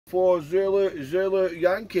Kf4Zzy Usa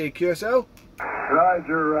Yankee QSL.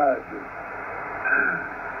 Roger, Roger.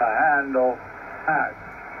 The handle, Max.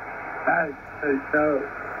 Mexico,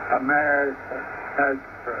 America,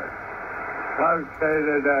 Express.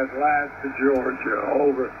 Located Atlanta, Georgia.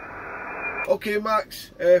 Over. Okay,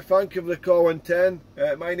 Max, thank you for the call in 10.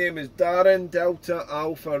 My name is Darren, Delta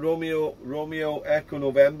Alpha Romeo, Romeo Echo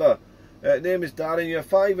November. Name is Darren, you're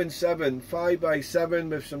 5 and 7, 5x7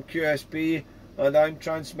 with some QSB, and I'm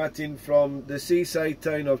transmitting from the seaside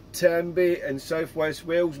town of Tenby in southwest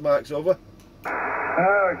Wales, Max, over.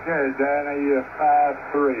 Okay, Danny, you're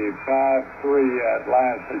 5'3",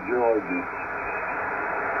 Atlanta, Georgia.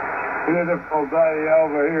 Beautiful day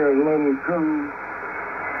over here, a little cool.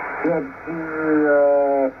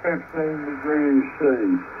 Temperature 15 degrees C.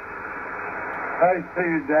 Thanks to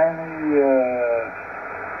you, Danny.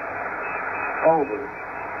 Over.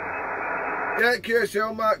 Yeah,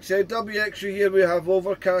 QSL Max, WXU here, we have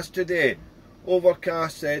overcast today.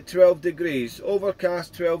 Overcast 12 degrees.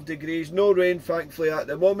 Overcast 12 degrees. No rain, thankfully, at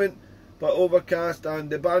the moment, but overcast,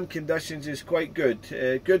 and the band conditions is quite good.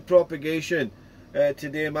 Good propagation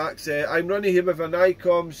today, Max. I'm running here with an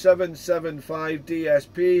ICOM 775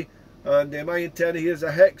 DSP, and my antenna here is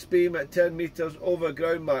a hex beam at 10 meters over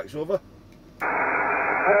ground, Max, over. Very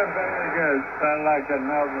good. Sounds like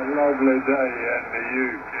another lovely day in the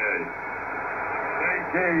UK. Take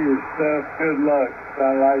care of yourself. Good luck.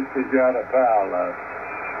 Sounds like you got a pile up.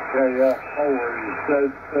 Kf4, you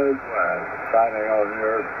said west, signing on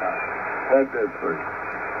your time. That's it for you.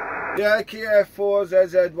 Yeah,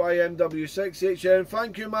 Kf4Zzy MW6HN.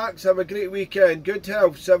 Thank you, Max. Have a great weekend. Good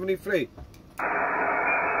health, 73.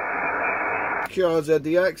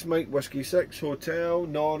 QRZDX, Mike Whiskey 6, Hotel,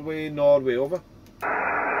 Norway, over.